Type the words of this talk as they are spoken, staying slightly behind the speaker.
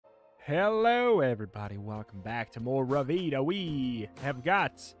Hello, everybody. Welcome back to more Revita. We have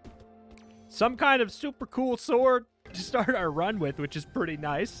got some kind of super cool sword to start our run with, which is pretty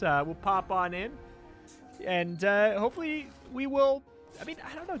nice. We'll pop on in, and hopefully we will... I mean,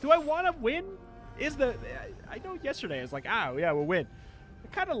 I don't know. Do I want to win? I know yesterday I was like, oh, yeah, we'll win. I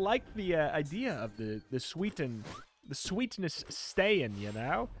kind of like the idea of the sweetness staying, you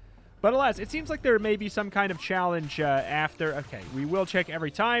know? But alas, it seems like there may be some kind of challenge after. Okay, we will check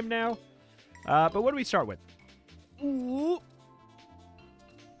every time now. But what do we start with? Ooh.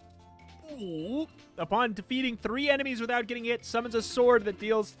 Ooh. Upon defeating 3 enemies without getting hit, summons a sword that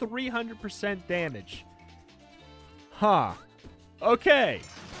deals 300% damage. Huh. Okay.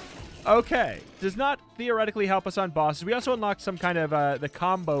 Okay. Does not theoretically help us on bosses. We also unlocked some kind of the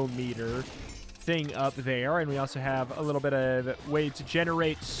combo meter thing up there, and we also have a little bit of a way to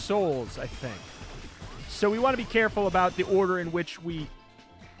generate souls, I think. So we want to be careful about the order in which we...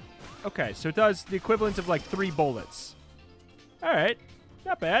 Okay, so it does the equivalent of like 3 bullets. All right.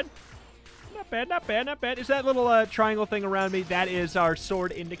 Not bad. Not bad, not bad, not bad. Is that little triangle thing around me? That is our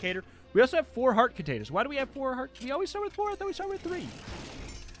sword indicator. We also have 4 heart containers. Why do we have 4 heart? We always start with 4? I thought we start with 3.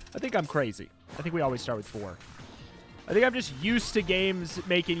 I think I'm crazy. I think we always start with 4. I think I'm just used to games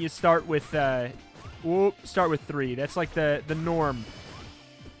making you start with 3. That's like the norm.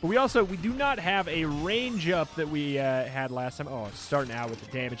 But we do not have a range up that we had last time. Oh, starting out with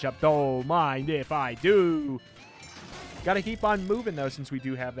the damage up. Don't mind if I do. Got to keep on moving, though, since we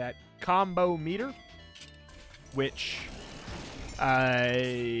do have that combo meter, which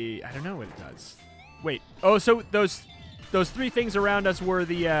I don't know what it does. Wait. Oh, so those 3 things around us were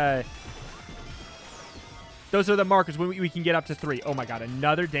the... Those are the markers when we can get up to 3. Oh, my God.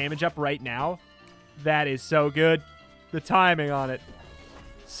 Another damage up right now. That is so good. The timing on it.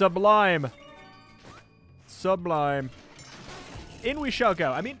 Sublime. Sublime. In we shall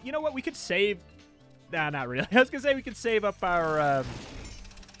go. I mean, you know what? We could save... Nah, not really. I was going to say we could save up our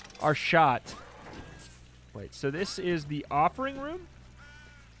shot. Wait, so this is the offering room?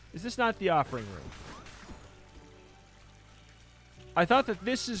 Is this not the offering room? I thought that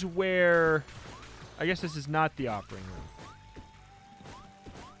this is where... I guess this is not the offering room.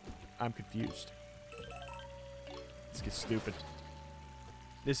 I'm confused. Let's get stupid.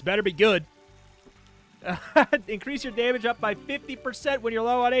 This better be good. Increase your damage up by 50% when you're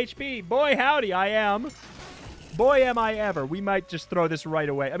low on HP. Boy, howdy, I am. Boy, am I ever. We might just throw this right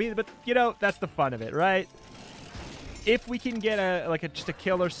away. I mean, but, you know, that's the fun of it, right? If we can get just a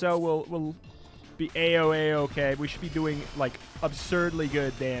kill or so, we'll be A-okay. We should be doing, like, absurdly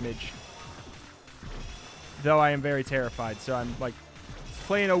good damage. Though I am very terrified, so I'm, like,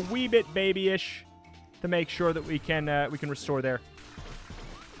 playing a wee bit babyish to make sure that we can restore there.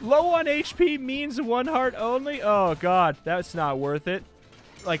 Low on HP means 1 heart only? Oh, God, that's not worth it.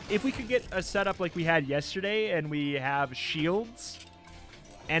 Like, if we could get a setup like we had yesterday and we have shields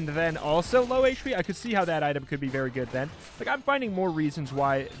and then also low HP, I could see how that item could be very good then. Like, I'm finding more reasons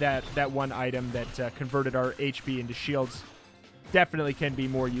why that one item that converted our HP into shields definitely can be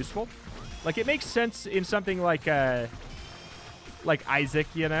more useful. Like, it makes sense in something like Isaac,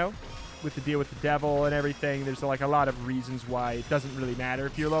 you know, with the deal with the devil and everything. There's, like, a lot of reasons why it doesn't really matter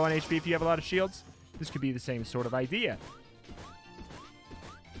if you're low on HP if you have a lot of shields. This could be the same sort of idea.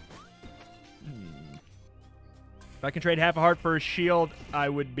 If I can trade half a heart for a shield, I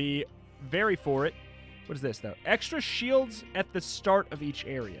would be very for it. What is this, though? Extra shields at the start of each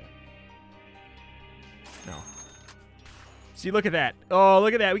area. No. See, look at that. Oh,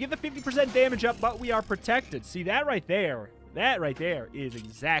 look at that. We get the 50% damage up, but we are protected. See, that right there is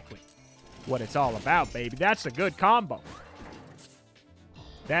exactly what it's all about, baby. That's a good combo.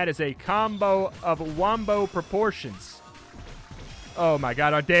 That is a combo of wombo proportions. Oh, my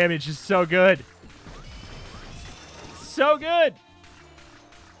God. Our damage is so good. So good.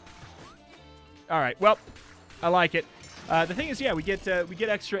 All right. Well, I like it. The thing is, yeah, we get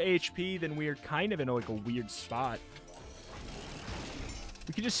extra HP, then we're kind of in like a weird spot.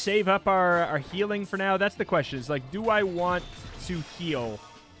 We can just save up our healing for now. That's the question. Is like, do I want to heal?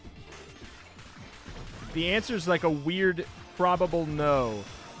 The answer is like a weird, probable no.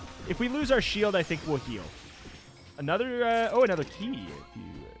 If we lose our shield, I think we'll heal. Another, another key.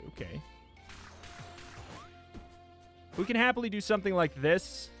 Okay. We can happily do something like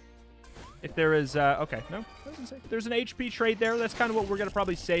this. If there is, okay, no, I was gonna say, there's an HP trade there. That's kind of what we're gonna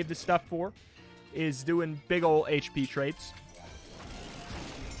probably save this stuff for, is doing big ol' HP trades.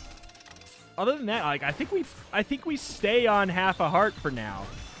 Other than that, like, I think we stay on half a heart for now.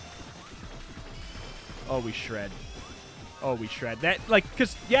 Oh, we shred. Oh, we shred. That, like,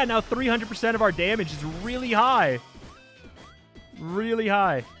 because, yeah, now 300% of our damage is really high. Really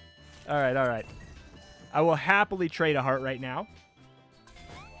high. All right, all right. I will happily trade a heart right now.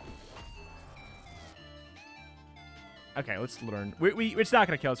 Okay, let's learn. It's not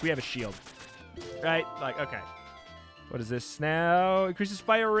going to kill us. We have a shield. Right? Like, okay. What is this now? Increases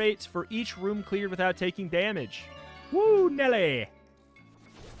fire rates for each room cleared without taking damage. Woo, Nelly.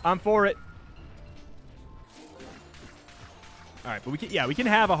 I'm for it. All right, but we can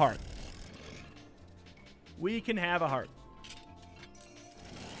have a heart. We can have a heart.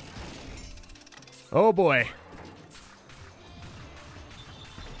 Oh boy.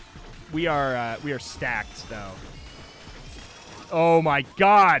 We are stacked though. Oh my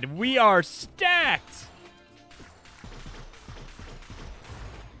god, we are stacked.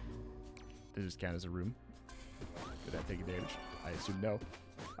 Does this count as a room? Did that take damage? I assume no.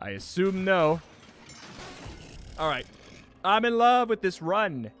 I assume no. All right. I'm in love with this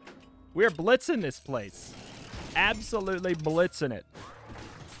run. We're blitzing this place. Absolutely blitzing it.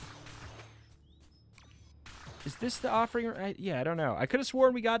 Is this the offering? Yeah, I don't know. I could have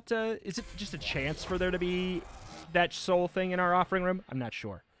sworn we got... is it just a chance for there to be that soul thing in our offering room? I'm not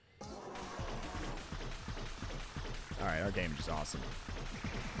sure. All right, our damage is awesome.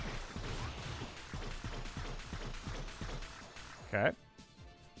 Okay.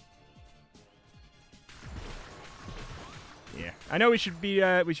 Yeah, I know we should be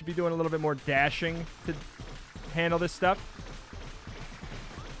doing a little bit more dashing to handle this stuff.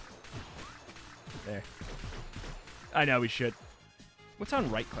 There. I know we should. What's on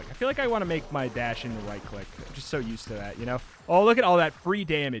right click? I feel like I want to make my dash into right click. I'm just so used to that, you know? Oh, look at all that free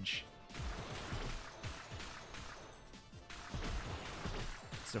damage.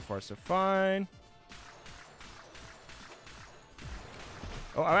 So far, so fine.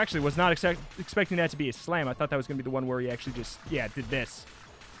 Oh, I actually was not expecting that to be a slam. I thought that was going to be the one where he actually just, yeah, did this.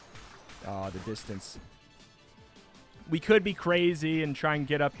 Oh, the distance. We could be crazy and try and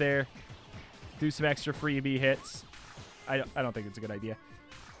get up there. Do some extra freebie hits. I don't think it's a good idea.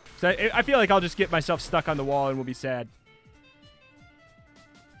 So I feel like I'll just get myself stuck on the wall and we'll be sad.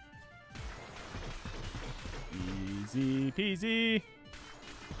 Easy peasy.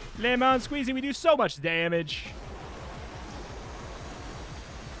 Lemon squeezy. We do so much damage.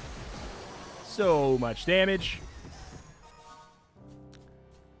 So much damage.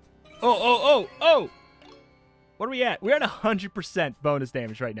 Oh. What are we at? We're at 100% bonus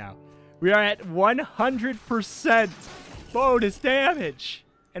damage right now. We are at 100% bonus damage.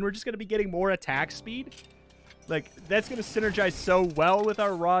 And we're just going to be getting more attack speed. Like, that's going to synergize so well with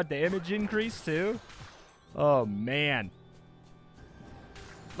our raw damage increase, too. Oh, man.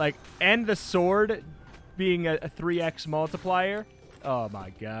 Like, and the sword being a 3x multiplier. Oh,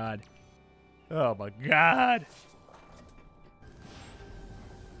 my God. Oh, my God.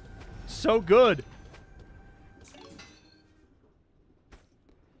 So good.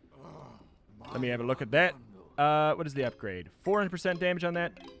 Let me have a look at that. What is the upgrade? 400% damage on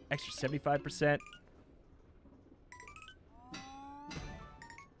that. Extra 75%.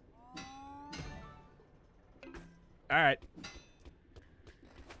 All right.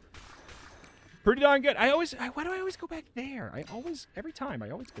 Pretty darn good. Why do I always go back there? Every time, I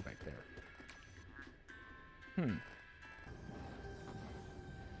always go back there.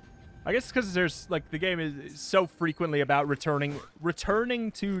 I guess it's because there's, like, the game is so frequently about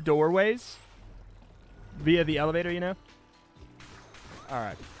returning to doorways via the elevator, you know? All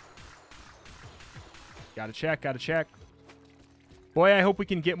right. Gotta check. Boy, I hope we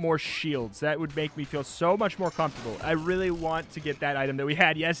can get more shields. That would make me feel so much more comfortable. I really want to get that item that we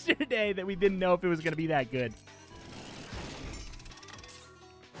had yesterday that we didn't know if it was going to be that good.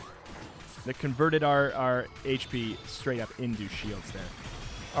 That converted our HP straight up into shields there.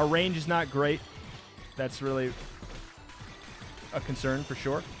 Our range is not great. That's really a concern for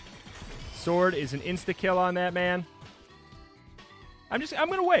sure. Sword is an insta-kill on that man. I'm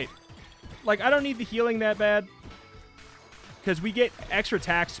going to wait. Like, I don't need the healing that bad. Because we get extra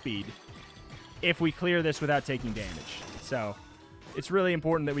attack speed if we clear this without taking damage. So, it's really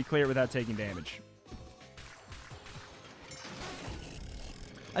important that we clear it without taking damage.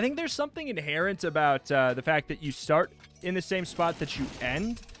 I think there's something inherent about the fact that you start in the same spot that you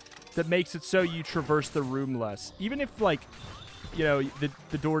end that makes it so you traverse the room less. Even if, like, you know,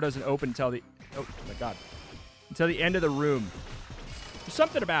 the door doesn't open until the... Oh, my God. Until the end of the room. There's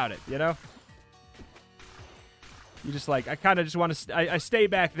something about it, you know? You just, like, I kind of just want to... I stay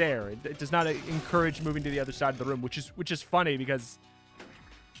back there. It does not encourage moving to the other side of the room, which is funny because...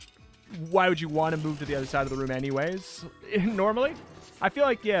 Why would you want to move to the other side of the room anyways? Normally? I feel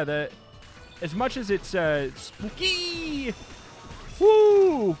like, yeah, as much as it's spooky...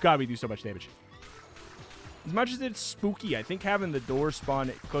 Woo! God, we do so much damage. As much as it's spooky, I think having the door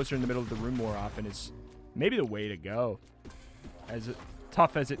spawn closer in the middle of the room more often is maybe the way to go. As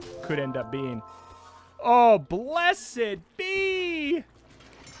tough as it could end up being. Oh, blessed be!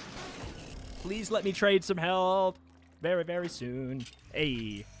 Please let me trade some health very, very soon.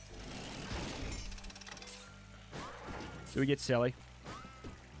 Hey. Do we get silly?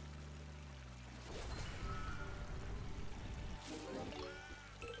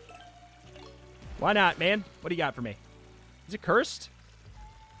 Why not, man? What do you got for me? Is it cursed?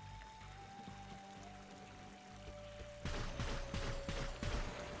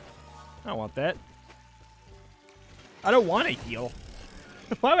 I don't want that. I don't want to heal.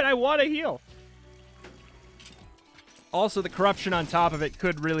 Why would I want to heal? Also, the corruption on top of it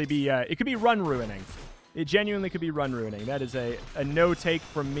could really be... it could be run ruining. It genuinely could be run ruining. That is a no take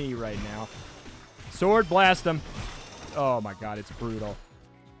from me right now. Sword, blast him. Oh my god, it's brutal.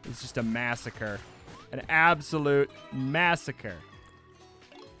 It's just a massacre. An absolute massacre.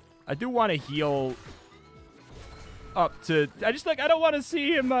 I do want to heal up to... I don't want to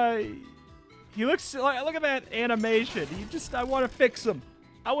see him... he looks... Look at that animation. I want to fix him.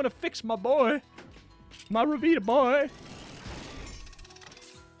 I want to fix my boy. My Revita boy.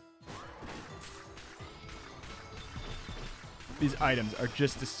 These items are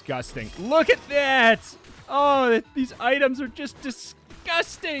just disgusting. Look at that! Oh, these items are just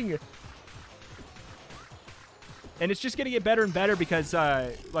disgusting! And it's just going to get better and better because,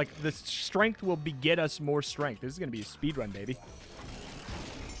 like, the strength will get us more strength. This is going to be a speed run, baby.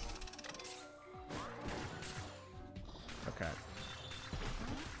 Okay.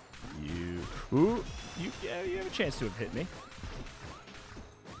 You have a chance to have hit me.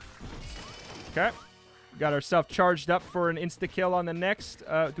 Okay. Got ourselves charged up for an insta-kill on the next.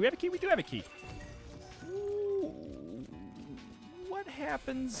 Do we have a key? We do have a key. Ooh. What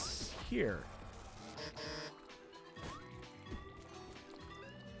happens here?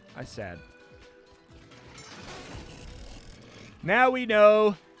 I'm sad. Now we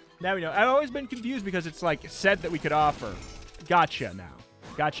know. Now we know. I've always been confused because it's like said that we could offer. Gotcha now.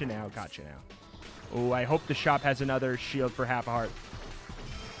 Gotcha now. Gotcha now. Oh, I hope the shop has another shield for half a heart.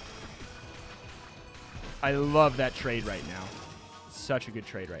 I love that trade right now. Such a good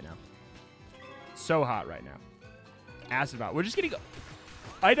trade right now. So hot right now. Acid Vial. We're just getting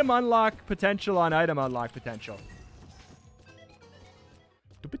item unlock potential on item unlock potential.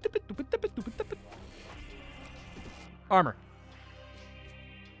 Armor.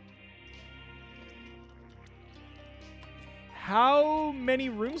 How many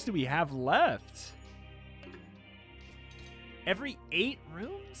rooms do we have left? Every 8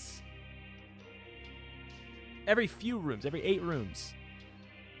 rooms? Every few rooms. Every 8 rooms.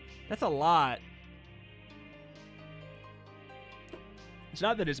 That's a lot. It's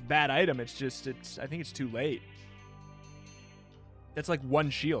not that it's a bad item. It's just, I think it's too late. That's like 1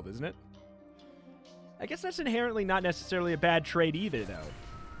 shield, isn't it? I guess that's inherently not necessarily a bad trade either, though,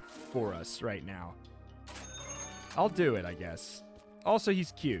 for us right now. I'll do it, I guess. Also,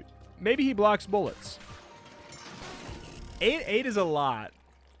 he's cute. Maybe he blocks bullets. 8 is a lot.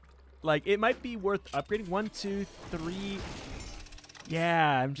 Like, it might be worth upgrading. 1, 2, 3.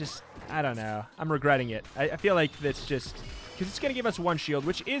 Yeah, I don't know. I'm regretting it. I feel like that's just... Because it's going to give us 1 shield,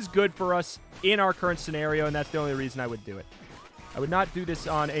 which is good for us in our current scenario, and that's the only reason I would do it. I would not do this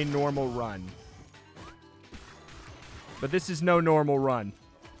on a normal run. But this is no normal run.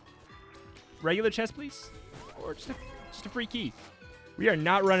 Regular chest, please? Or just a free key. We are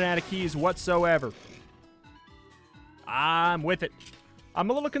not running out of keys whatsoever. I'm with it.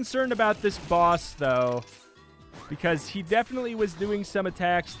 I'm a little concerned about this boss, though, because he definitely was doing some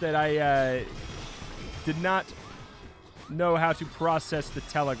attacks that I did not know how to process the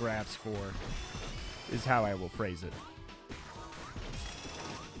telegraphs for, is how I will phrase it.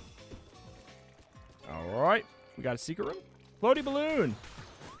 All right. We got a secret room. Floaty balloon.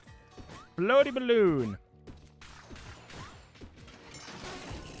 Floaty balloon.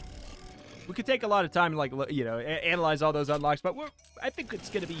 We could take a lot of time, like, you know, analyze all those unlocks, but I think it's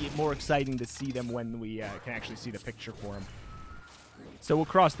going to be more exciting to see them when we can actually see the picture for them. So we'll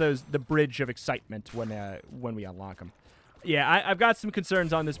cross the bridge of excitement when we unlock them. Yeah, I've got some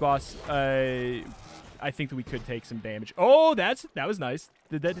concerns on this boss. I think that we could take some damage. Oh, that was nice.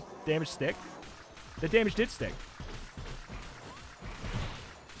 Did that damage stick? The damage did stick.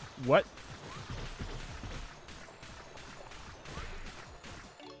 What?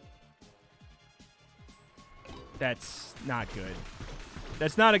 That's not good.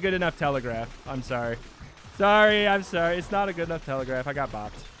 That's not a good enough telegraph. I'm sorry. I'm sorry. It's not a good enough telegraph. I got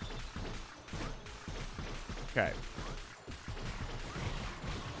bopped. Okay.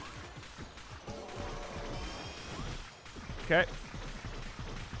 Okay.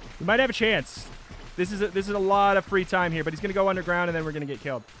 We might have a chance. This is a lot of free time here, but he's going to go underground, and then we're going to get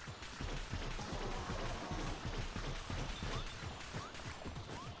killed.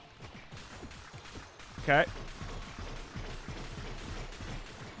 Okay.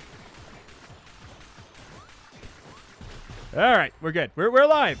 All right, we're good. We're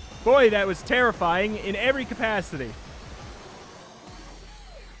alive. Boy, that was terrifying in every capacity.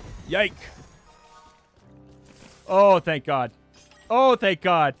 Yike. Oh, thank God. Oh, thank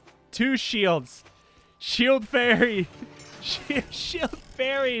God. 2 shields. Shield Fairy. Shield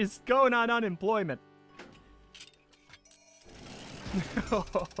Fairy is going on unemployment. Oh,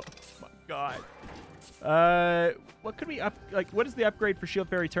 my God. What could we what does the upgrade for Shield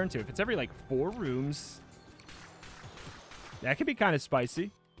Fairy turn to? If it's every, 4 rooms... That could be kind of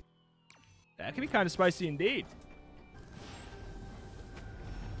spicy. That could be kind of spicy indeed.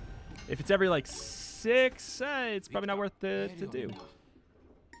 If it's every, 6, it's probably not worth it to do.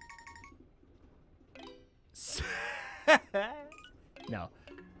 No,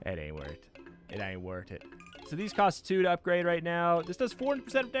 it ain't worth it. It ain't worth it. So these cost 2 to upgrade right now. This does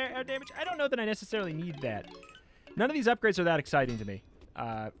 400% of damage. I don't know that I necessarily need that. None of these upgrades are that exciting to me.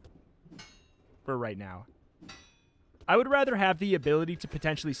 For right now. I would rather have the ability to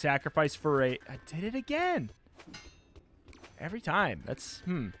potentially sacrifice for a... I did it again. Every time. That's...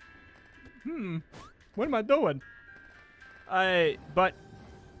 What am I doing? But...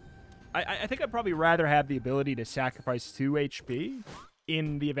 I think I'd probably rather have the ability to sacrifice 2 HP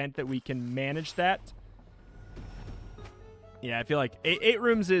in the event that we can manage that. Yeah, I feel like 8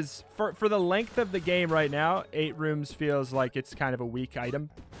 rooms is... For the length of the game right now, 8 rooms feels like it's kind of a weak item.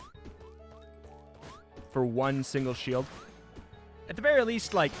 For 1 single shield. At the very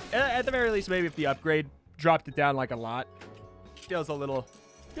least, maybe if the upgrade dropped it down a lot. Feels a little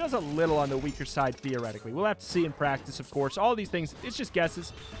on the weaker side theoretically. We'll have to see in practice, of course. All these things, it's just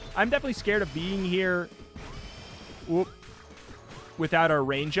guesses. I'm definitely scared of being here without our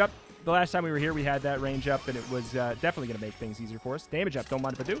range up. The last time we were here, we had that range up, and it was definitely going to make things easier for us. Damage up, don't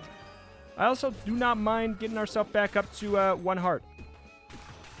mind if I do. I also do not mind getting ourselves back up to 1 heart.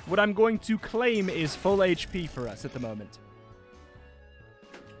 What I'm going to claim is full HP for us at the moment.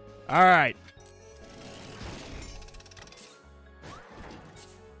 All right.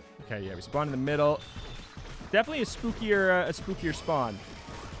 Okay, yeah, we spawn in the middle. Definitely a spookier spawn.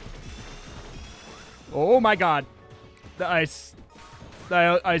 Oh my God. The ice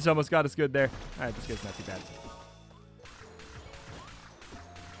almost got us good there. All right, this guy's not too bad.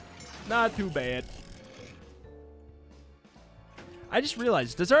 Not too bad. I just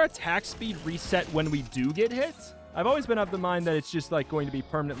realized, does our attack speed reset when we do get hit? I've always been of the mind that it's just going to be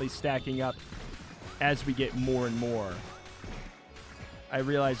permanently stacking up as we get more and more. I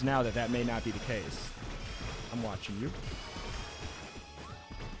realize now that may not be the case. I'm watching you.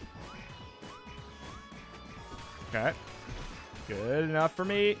 Okay. Good enough for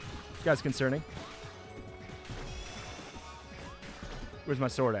me. This guy's concerning. Where's my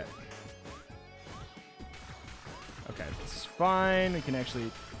sword at? Okay, this is fine. We can actually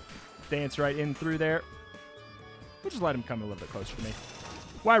dance right in through there. We'll just let him come a little bit closer to me.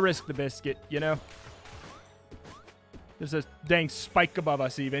 Why risk the biscuit, you know? There's a dang spike above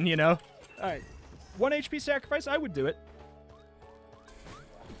us even, you know? All right. 1 HP sacrifice, I would do it.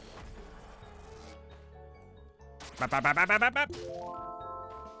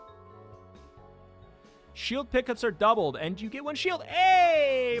 Shield pickups are doubled, and you get 1 shield.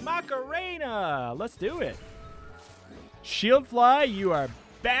 Hey, Macarena! Let's do it. Shield Fly, you are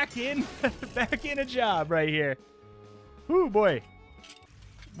back in a job right here. Ooh, boy.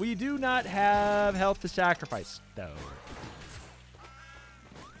 We do not have health to sacrifice, though.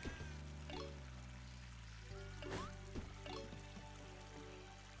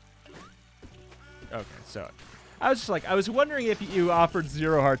 Okay, so I was just I was wondering if you offered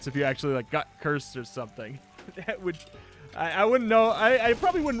 0 hearts if you actually got cursed or something. That would, I wouldn't know. I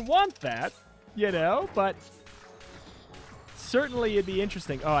probably wouldn't want that, you know, but certainly it'd be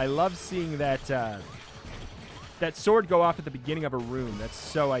interesting. Oh, I love seeing that that sword go off at the beginning of a room. That's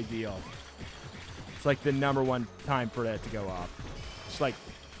so ideal. It's the #1 time for that to go off. Just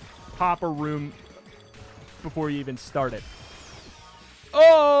pop a room before you even start it.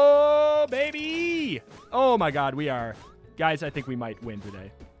 Oh, baby! Oh, my God, we are. Guys, I think we might win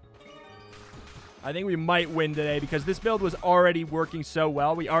today. I think we might win today because this build was already working so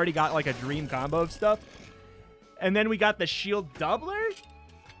well. We already got, a dream combo of stuff. And then we got the shield doubler?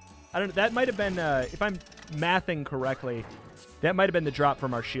 I don't know. That might have been, if I'm mathing correctly, that might have been the drop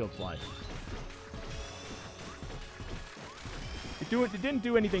from our shield fly. It didn't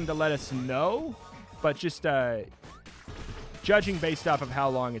do anything to let us know, but just, judging based off of how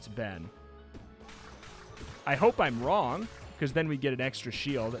long it's been. I hope I'm wrong, because then we get an extra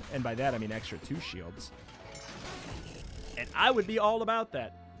shield, and by that I mean extra 2 shields. And I would be all about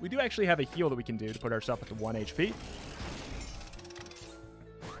that. We do actually have a heal that we can do to put ourselves at the 1 HP.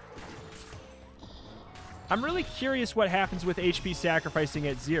 I'm really curious what happens with HP sacrificing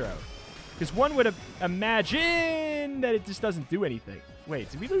at 0. Because one would imagine that it just doesn't do anything.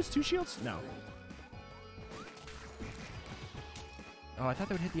 Wait, did we lose 2 shields? No. Oh, I thought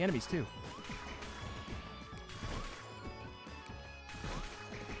that would hit the enemies too.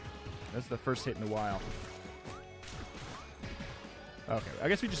 That's the first hit in a while. Okay, I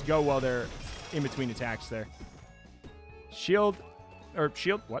guess we just go while they're in between attacks there. Shield. Or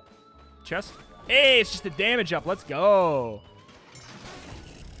shield. What? Chest? Hey, it's just a damage up. Let's go.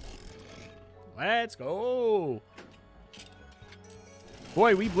 Let's go.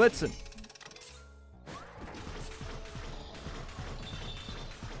 Boy, we blitzing.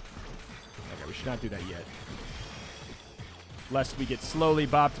 Okay, we should not do that yet. Lest we get slowly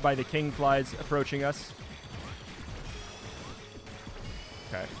bopped by the king flies approaching us.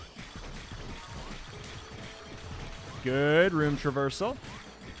 Okay. Good room traversal.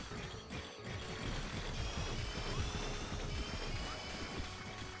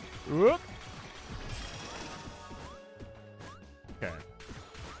 Whoop. Okay.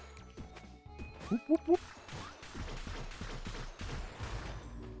 Whoop, whoop, whoop.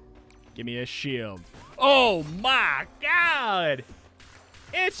 Give me a shield. Oh my god!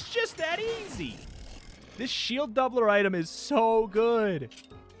 It's just that easy. This shield doubler item is so good.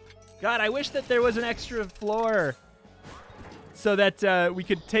 God, I wish that there was an extra floor so that we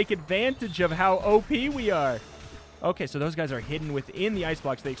could take advantage of how OP we are. Okay, so those guys are hidden within the ice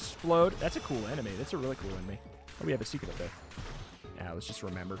blocks. They explode. That's a cool enemy. That's a really cool enemy. Oh, we have a secret up there. Yeah, let's just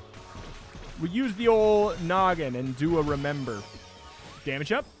remember. We use the old noggin and do a remember.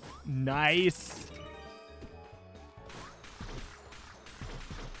 Damage up. Nice.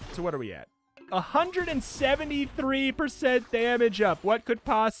 So what are we at? 173% damage up. What could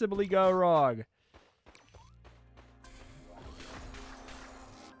possibly go wrong?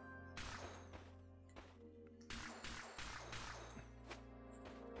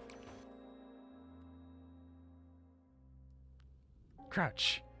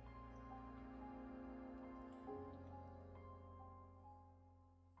 Crouch.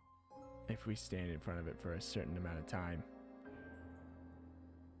 If we stand in front of it for a certain amount of time.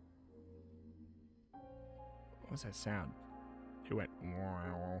 What was that sound? It went.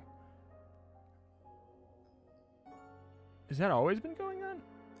 Has that always been going on?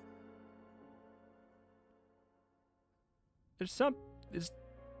 Is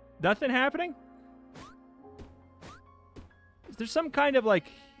nothing happening? Is there some kind of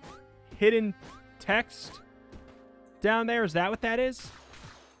like hidden text down there? Is that what that is?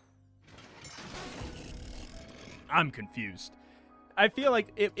 I'm confused. I feel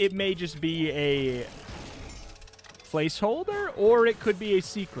like it may just be a placeholder, or it could be a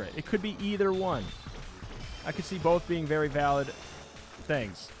secret. It could be either one. I could see both being very valid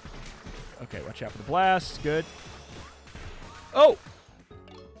things. Okay, watch out for the blast. Good. Oh!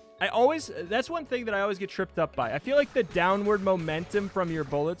 That's one thing that I always get tripped up by. I feel like the downward momentum from your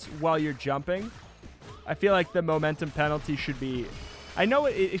bullets while you're jumping, I feel like the momentum penalty should be... I know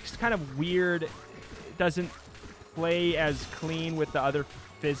it's kind of weird. It doesn't play as clean with the other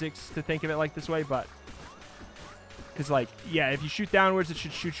physics to think of it like this way, but... Because, like, yeah, if you shoot downwards, it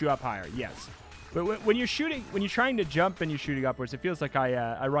should shoot you up higher, yes. But when you're shooting, when you're trying to jump and you're shooting upwards, it feels like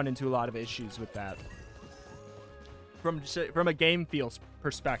I run into a lot of issues with that. From a game feels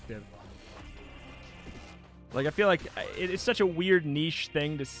perspective. Like, I feel like it's such a weird niche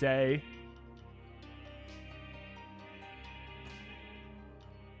thing to say.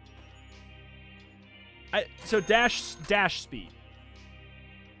 So dash speed.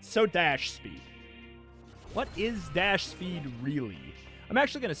 So dash speed. What is dash speed really? I'm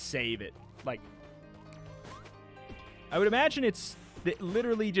actually going to save it. Like, I would imagine it's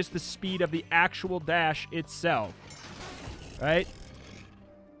literally just the speed of the actual dash itself. Right?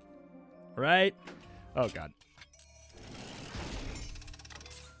 Right? Oh, God.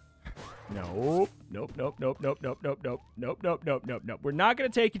 Nope. Nope, nope, nope, nope, nope, nope, nope, nope, nope, nope, nope, nope. We're not going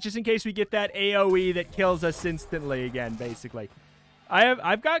to take it just in case we get that AoE that kills us instantly again, basically.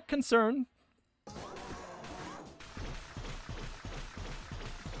 I've got concern.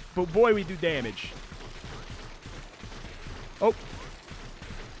 But boy, we do damage. Oh.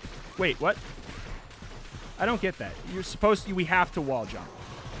 Wait, what? I don't get that. You're supposed to... We have to wall jump.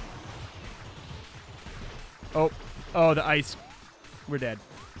 Oh. Oh, the ice. We're dead.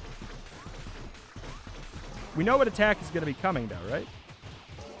 We know what attack is going to be coming, though, right?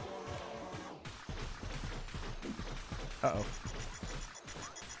 Uh-oh.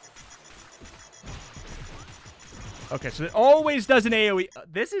 Okay, so it always does an AoE.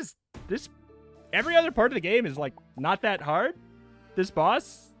 This every other part of the game is, like, not that hard. This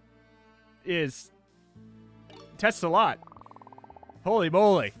boss tests a lot. Holy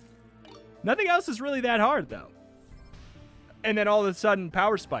moly. Nothing else is really that hard, though. And then all of a sudden,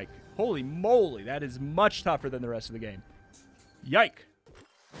 power spike. Holy moly, that is much tougher than the rest of the game. Yike.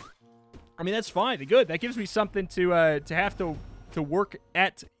 I mean, that's fine. Good. That gives me something to have to work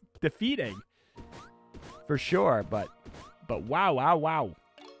at defeating. For sure, but wow.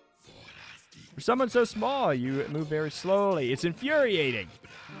 For someone so small, you move very slowly. It's infuriating.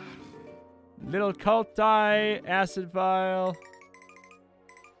 Little cult eye, acid vial.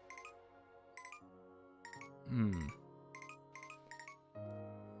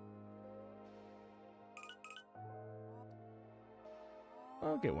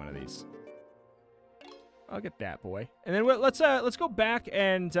 I'll get one of these. I'll get that boy. And then let's go back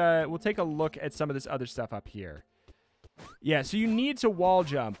and we'll take a look at some of this other stuff up here. Yeah, so you need to wall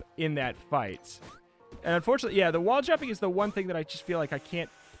jump in that fight. And unfortunately, yeah, the wall jumping is the one thing that I just feel like I can't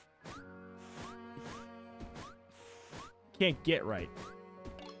get right.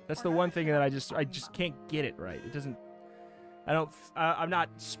 That's the one thing that I just can't get it right. It doesn't. I'm not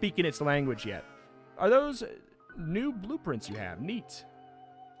speaking its language yet. Are those new blueprints you have? Neat.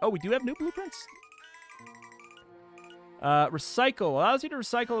 Oh, we do have new blueprints? Recycle. Allows you to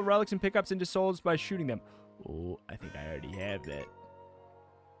recycle relics and pickups into souls by shooting them. Oh, I think I already have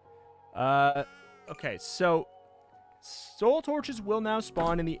that. Okay, so soul torches will now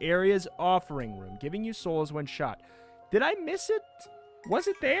spawn in the area's offering room, giving you souls when shot. Did I miss it? Was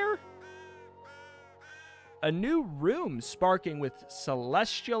it there? A new room sparking with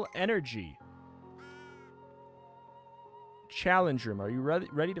celestial energy. Challenge room. Are you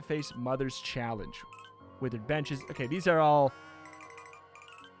ready to face Mother's challenge? Withered benches. Okay, these are all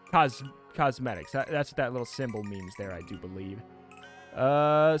cosmetics. That's what that little symbol means there, I do believe.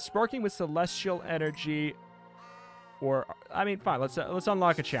 Sparking with celestial energy. Or, I mean, fine. Let's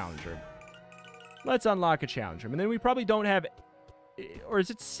unlock a challenge room. Let's unlock a challenge room. And then we probably don't have... Or is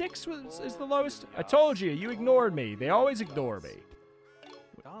it 6 is the lowest? I told you. You ignored me. They always ignore me.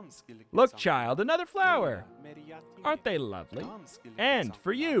 Look, child, another flower. Aren't they lovely? And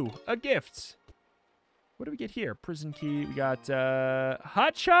for you, a gift. What do we get here? Prison key. We got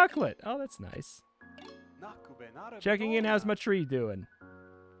hot chocolate. Oh, that's nice. Checking in. How's my tree doing?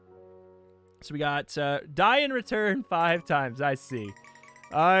 So we got die and return 5 times. I see.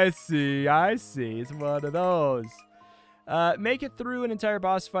 It's one of those. Make it through an entire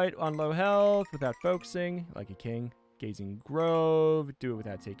boss fight on low health without focusing, like a king. Gazing Grove. Do it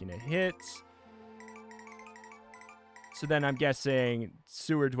without taking a hit. So then I'm guessing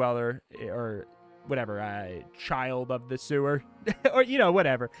sewer dweller or whatever, child of the sewer, or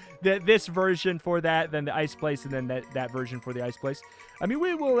whatever. This version for that, then the ice place, and then that version for the ice place. I mean,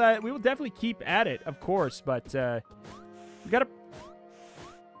 we will definitely keep at it, of course, but we gotta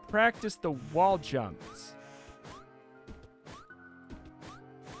practice the wall jumps.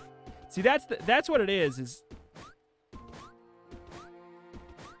 See, that's what it is.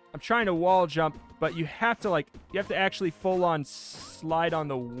 I'm trying to wall jump, but you have to actually full on slide on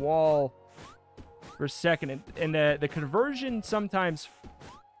the wall for a second, and the conversion sometimes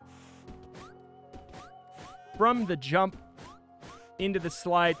from the jump into the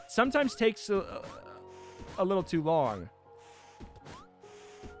slide sometimes takes a little too long.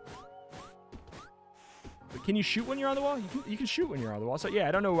 But can you shoot when you're on the wall? You can shoot when you're on the wall. So yeah,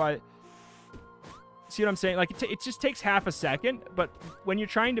 I don't know why. See what I'm saying? Like, it just takes half a second, but when you're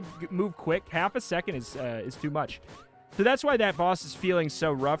trying to move quick, half a second is too much. So that's why that boss is feeling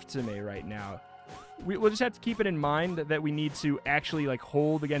so rough to me right now. We'll just have to keep it in mind that we need to actually, like,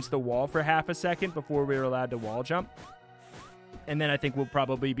 hold against the wall for half a second before we're allowed to wall jump. And then I think we'll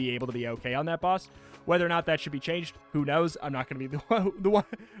probably be able to be okay on that boss. Whether or not that should be changed, who knows? I'm not going to be the one.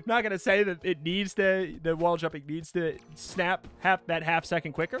 I'm not going to say that the wall jumping needs to snap half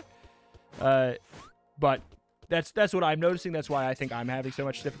second quicker. But that's what I'm noticing. That's why I think I'm having so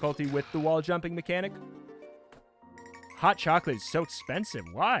much difficulty with the wall jumping mechanic. Hot chocolate is so expensive.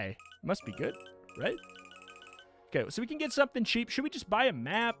 Why? It must be good, right? Okay, so we can get something cheap. Should we just buy a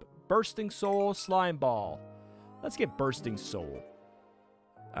map? Bursting Soul, Slime Ball. Let's get Bursting Soul.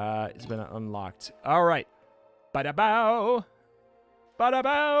 It's been unlocked. All right. Bada-bow.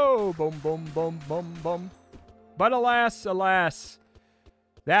 Bada-bow. Boom, boom, boom, boom, boom. But alas,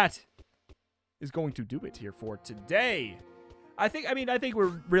 that is going to do it here for today. I think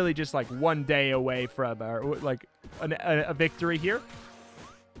we're really just like one day away from like a victory here.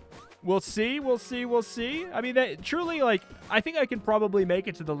 We'll see. I mean, truly, like, I think I can probably make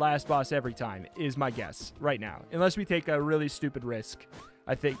it to the last boss every time, is my guess right now. Unless we take a really stupid risk,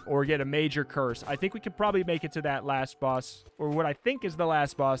 I think, or get a major curse. I think we could probably make it to that last boss, or what I think is the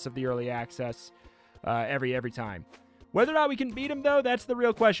last boss of the early access, every time. Whether or not we can beat him, though, that's the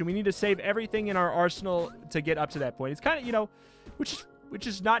real question. We need to save everything in our arsenal to get up to that point. It's kind of, you know, which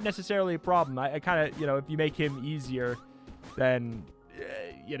is not necessarily a problem. I kind of, you know, if you make him easier, then...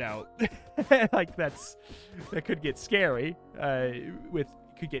 you know, like that could get scary.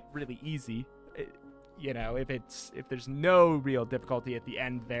 Could get really easy. You know, if there's no real difficulty at the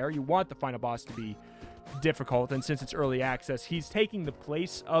end there, you want the final boss to be difficult. And since it's early access, he's taking the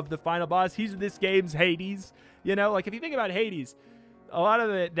place of the final boss. He's this game's Hades. You know, like if you think about Hades, a lot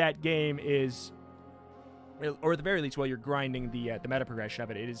of that game is, or at the very least, while you're grinding the meta progression of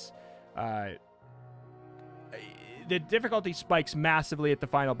it, it is. The difficulty spikes massively at the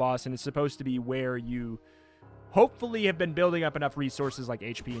final boss, and it's supposed to be where you hopefully have been building up enough resources like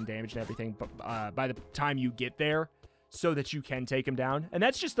HP and damage and everything by the time you get there, so that you can take him down. And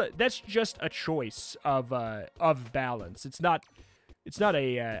that's just a choice of balance. It's not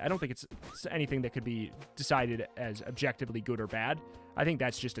I don't think it's anything that could be decided as objectively good or bad. I think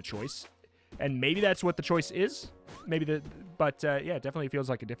that's just a choice. And maybe that's what the choice is. But yeah, it definitely feels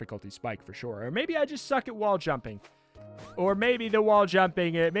like a difficulty spike for sure. Or maybe I just suck at wall jumping. Or maybe the wall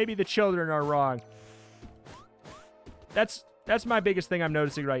jumping, maybe the children are wrong. That's my biggest thing I'm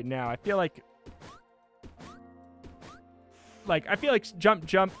noticing right now. I feel like jump. I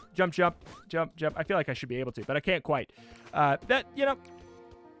feel like I should be able to, but I can't quite. You know,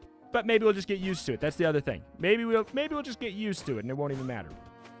 but maybe we'll just get used to it. That's the other thing. Maybe we'll just get used to it and it won't even matter.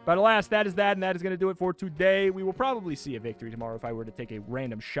 But alas, that is that, and that is going to do it for today. We will probably see a victory tomorrow if I were to take a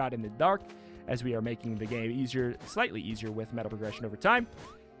random shot in the dark, as we are making the game easier, slightly easier with meta progression over time.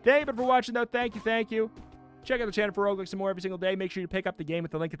 Thank you for watching, though. Thank you. Check out the channel for roguelikes some more every single day. Make sure you pick up the game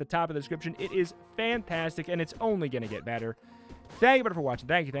with the link at the top of the description. It is fantastic, and it's only going to get better. Thank you for watching.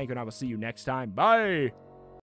 Thank you, and I will see you next time. Bye!